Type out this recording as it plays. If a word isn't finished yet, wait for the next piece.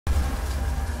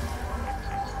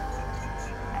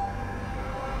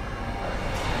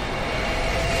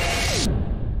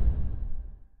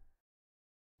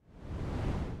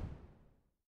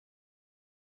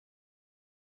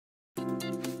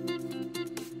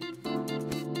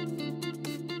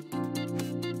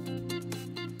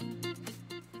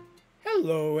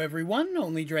Hello everyone,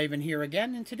 Onlydraven here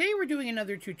again, and today we're doing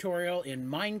another tutorial in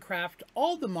Minecraft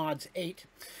All the Mods 8.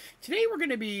 Today we're going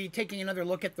to be taking another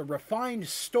look at the Refined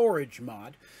Storage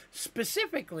mod,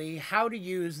 specifically how to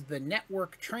use the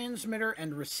network transmitter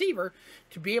and receiver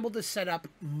to be able to set up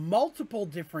multiple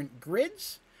different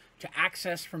grids to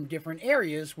access from different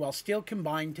areas while still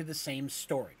combined to the same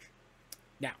storage.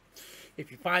 Now,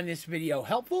 if you find this video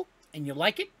helpful and you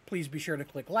like it, please be sure to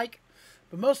click like.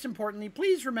 But most importantly,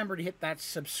 please remember to hit that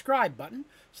subscribe button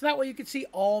so that way you can see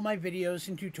all my videos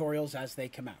and tutorials as they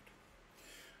come out.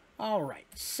 All right,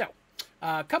 so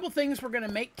a couple things we're going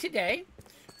to make today.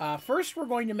 First, we're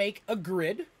going to make a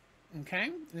grid. Okay,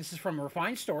 this is from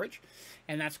Refined Storage,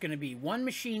 and that's going to be 1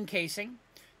 machine casing,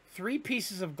 3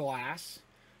 pieces of glass,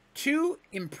 2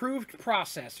 improved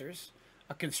processors,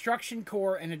 a construction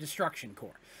core, and a destruction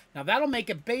core. Now that'll make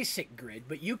a basic grid,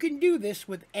 but you can do this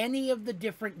with any of the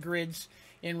different grids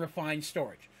in Refined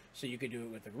Storage. So you could do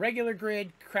it with a regular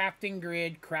grid, crafting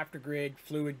grid, crafter grid,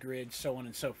 fluid grid, so on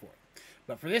and so forth.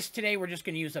 But for this today, we're just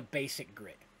going to use a basic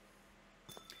grid.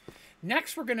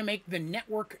 Next, we're going to make the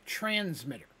network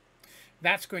transmitter.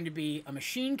 That's going to be a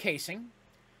machine casing,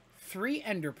 3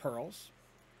 ender pearls,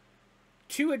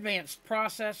 2 advanced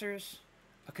processors,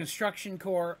 a construction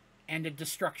core, and a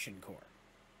destruction core.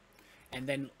 And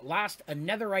then last, a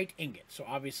netherite ingot. So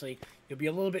obviously, you'll be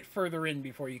a little bit further in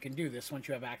before you can do this once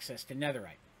you have access to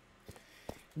netherite.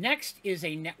 Next is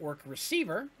a network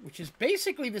receiver, which is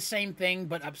basically the same thing,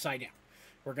 but upside down.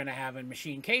 We're going to have a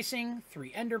machine casing,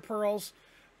 3 ender pearls,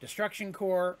 destruction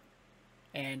core,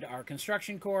 and our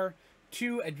construction core,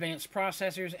 2 advanced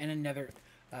processors, and a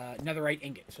netherite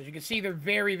ingot. So as you can see, they're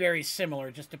very, very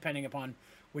similar, just depending upon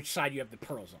which side you have the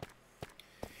pearls on.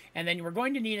 And then we're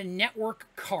going to need a network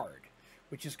card,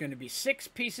 which is going to be 6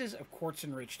 pieces of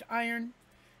quartz-enriched iron,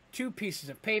 2 pieces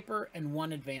of paper, and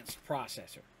 1 advanced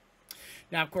processor.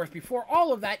 Now, of course, before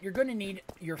all of that, you're going to need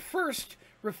your first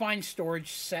Refined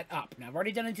Storage set up. Now, I've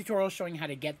already done a tutorial showing how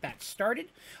to get that started.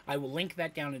 I will link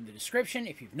that down in the description.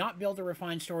 If you've not built a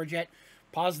Refined Storage yet,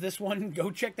 pause this one,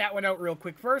 go check that one out real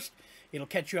quick first. It'll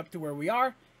catch you up to where we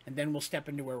are, and then we'll step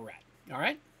into where we're at. All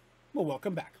right? Well,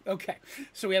 welcome back. Okay,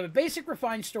 so we have a basic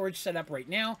Refined Storage set up right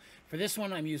now. For this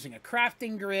one, I'm using a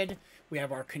crafting grid. We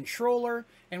have our controller,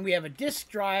 and we have a disk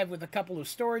drive with a couple of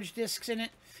storage disks in it,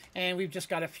 and we've just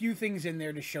got a few things in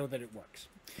there to show that it works.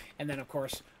 And then, of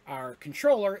course, our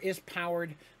controller is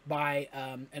powered by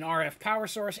an RF power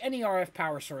source. Any RF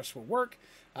power source will work.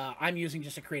 I'm using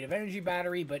just a creative energy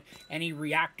battery, but any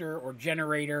reactor or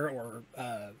generator or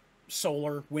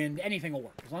solar, wind, anything will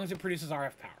work, as long as it produces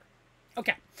RF power.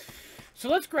 Okay, so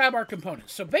let's grab our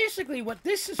components. So basically what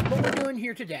we're doing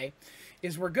here today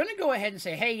is we're going to go ahead and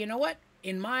say, hey, you know what?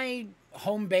 In my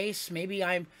home base, maybe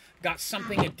I've got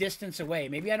something a distance away.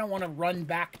 Maybe I don't want to run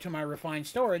back to my Refined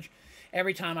Storage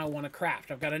every time I want to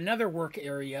craft. I've got another work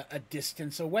area a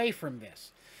distance away from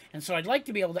this. And so I'd like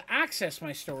to be able to access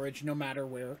my storage no matter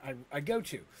where I go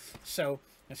to. So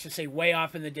let's just say way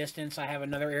off in the distance, I have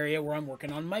another area where I'm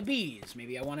working on my bees.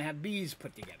 Maybe I want to have bees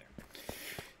put together.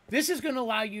 This is going to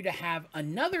allow you to have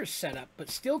another setup, but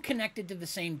still connected to the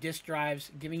same disk drives,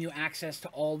 giving you access to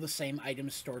all the same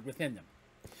items stored within them.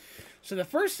 So the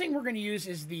first thing we're going to use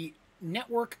is the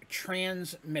network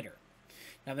transmitter.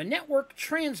 Now the network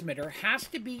transmitter has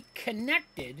to be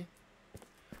connected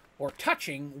or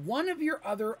touching one of your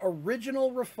other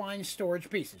original Refined Storage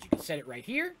pieces. You can set it right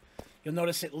here. You'll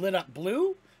notice it lit up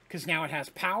blue because now it has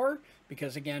power,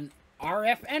 because again,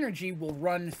 RF energy will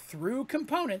run through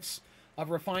components of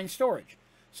Refined Storage.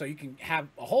 So you can have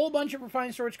a whole bunch of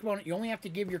Refined Storage components. You only have to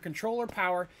give your controller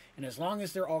power, and as long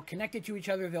as they're all connected to each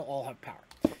other, they'll all have power.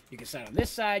 You can set it on this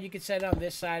side, you can set it on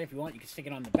this side. If you want, you can stick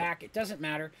it on the back. It doesn't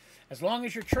matter, as long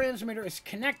as your transmitter is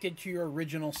connected to your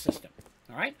original system.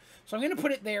 All right? So I'm going to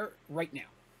put it there right now.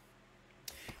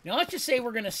 Now let's just say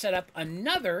we're going to set up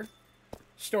another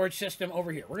storage system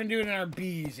over here. We're going to do it in our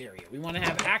bees area. We want to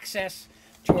have access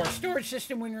to our storage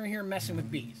system when we're here messing with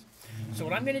bees. So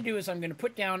what I'm going to do is I'm going to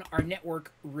put down our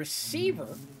network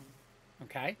receiver.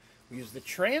 Okay? We use the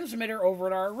transmitter over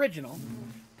at our original,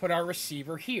 put our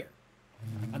receiver here.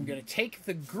 I'm going to take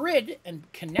the grid and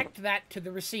connect that to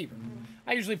the receiver.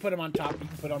 I usually put them on top. You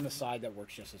can put on the side. That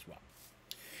works just as well.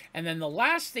 And then the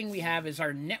last thing we have is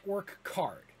our network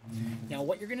card. Now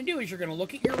what you're going to do is you're going to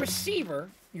look at your receiver.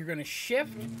 You're going to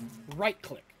shift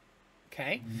right-click.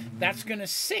 Okay? That's going to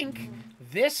sync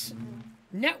this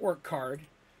network card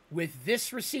with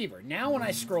this receiver. Now when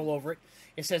I scroll over it,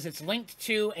 it says it's linked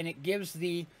to, and it gives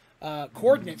the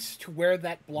coordinates to where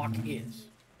that block is.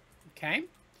 Okay?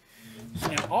 So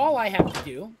now all I have to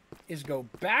do is go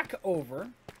back over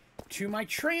to my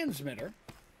transmitter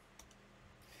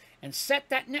and set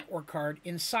that network card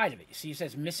inside of it. You see it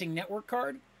says missing network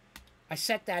card? I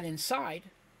set that inside.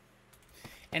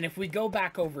 And if we go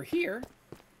back over here,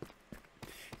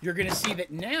 you're going to see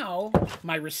that now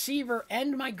my receiver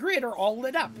and my grid are all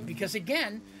lit up. Because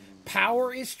again,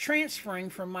 power is transferring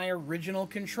from my original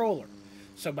controller.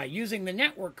 So by using the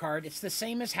network card, it's the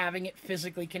same as having it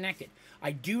physically connected.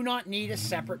 I do not need a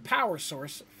separate power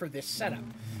source for this setup.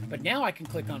 But now I can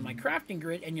click on my crafting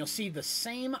grid and you'll see the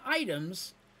same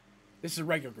items. This is a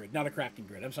regular grid, not a crafting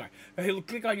grid. I'm sorry. You'll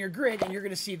click on your grid and you're going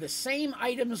to see the same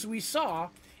items we saw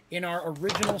in our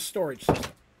original storage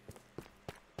system.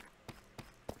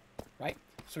 Right?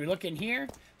 So we look in here.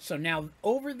 So now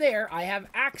over there, I have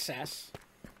access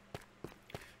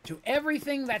to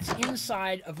everything that's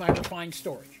inside of my refined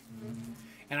storage.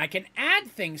 And I can add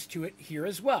things to it here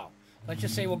as well. Let's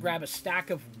just say we'll grab a stack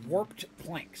of warped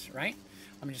planks, right?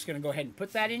 I'm just going to go ahead and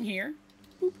put that in here.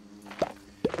 Boop.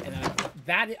 And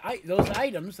then those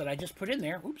items that I just put in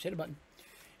there, oops, hit a button,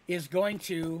 is going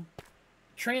to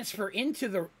transfer into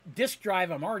the disk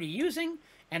drive I'm already using,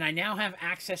 and I now have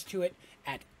access to it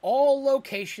at all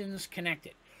locations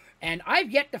connected. And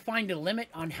I've yet to find a limit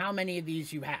on how many of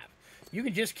these you have. You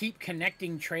can just keep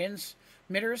connecting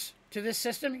transmitters to this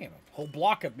system. You have a whole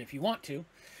block of them if you want to.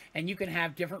 And you can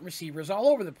have different receivers all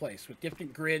over the place with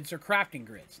different grids or crafting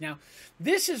grids. Now,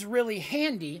 this is really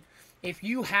handy if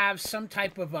you have some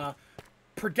type of a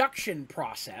production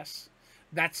process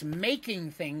that's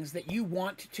making things that you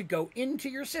want to go into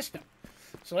your system.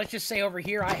 So let's just say over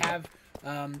here I have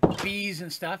bees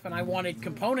and stuff, and I wanted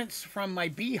components from my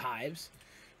beehives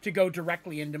to go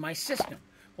directly into my system.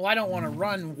 Well, I don't want to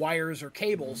run wires or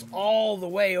cables all the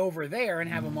way over there and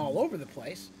have them all over the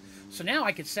place. So now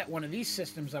I could set one of these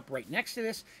systems up right next to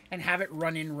this and have it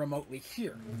run in remotely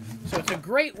here. So it's a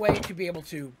great way to be able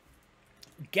to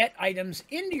get items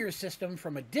into your system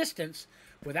from a distance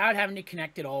without having to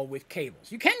connect it all with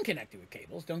cables. You can connect it with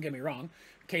cables, don't get me wrong.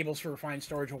 Cables for refined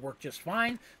storage will work just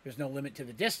fine. There's no limit to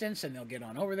the distance, and they'll get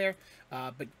on over there.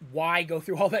 But why go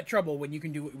through all that trouble when you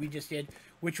can do what we just did,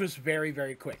 which was very,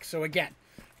 very quick. So again,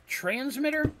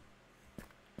 transmitter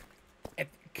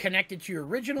connected to your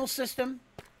original system,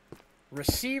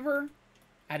 receiver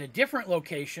at a different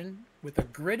location with a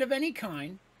grid of any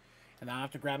kind, and I'll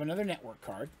have to grab another network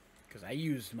card because I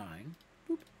used mine.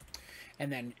 Boop.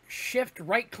 And then shift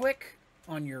right click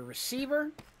on your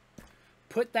receiver,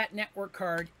 put that network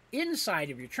card inside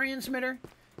of your transmitter.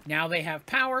 Now they have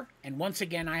power, and once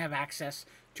again I have access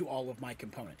to all of my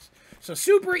components. So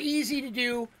super easy to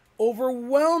do,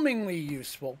 overwhelmingly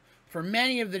useful for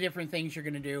many of the different things you're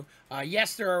going to do.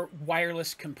 Yes, there are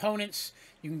wireless components.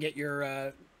 You can get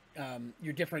your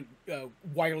different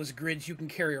wireless grids you can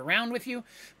carry around with you,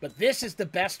 but this is the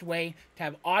best way to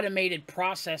have automated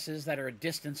processes that are a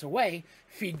distance away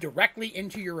feed directly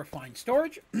into your refined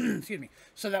storage, excuse me,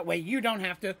 so that way you don't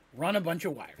have to run a bunch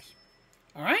of wires.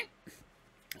 All right?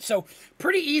 So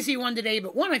pretty easy one today,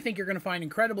 but one I think you're going to find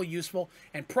incredibly useful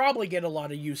and probably get a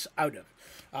lot of use out of.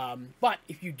 But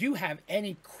if you do have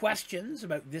any questions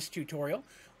about this tutorial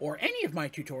or any of my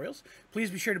tutorials, please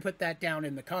be sure to put that down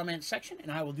in the comments section,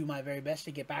 and I will do my very best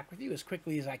to get back with you as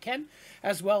quickly as I can,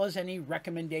 as well as any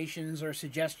recommendations or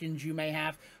suggestions you may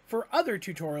have for other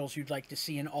tutorials you'd like to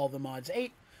see in All the Mods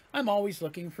 8. I'm always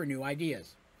looking for new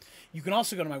ideas. You can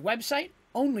also go to my website,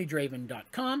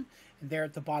 Onlydraven.com. And there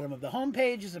at the bottom of the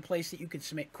homepage is a place that you can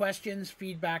submit questions,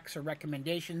 feedbacks, or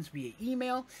recommendations via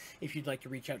email if you'd like to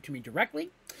reach out to me directly.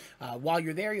 While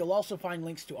you're there, you'll also find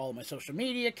links to all of my social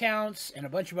media accounts and a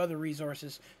bunch of other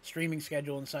resources, streaming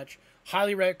schedule and such.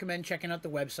 Highly recommend checking out the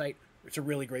website. It's a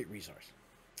really great resource.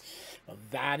 Well,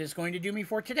 that is going to do me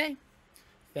for today.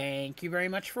 Thank you very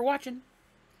much for watching.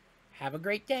 Have a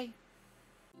great day.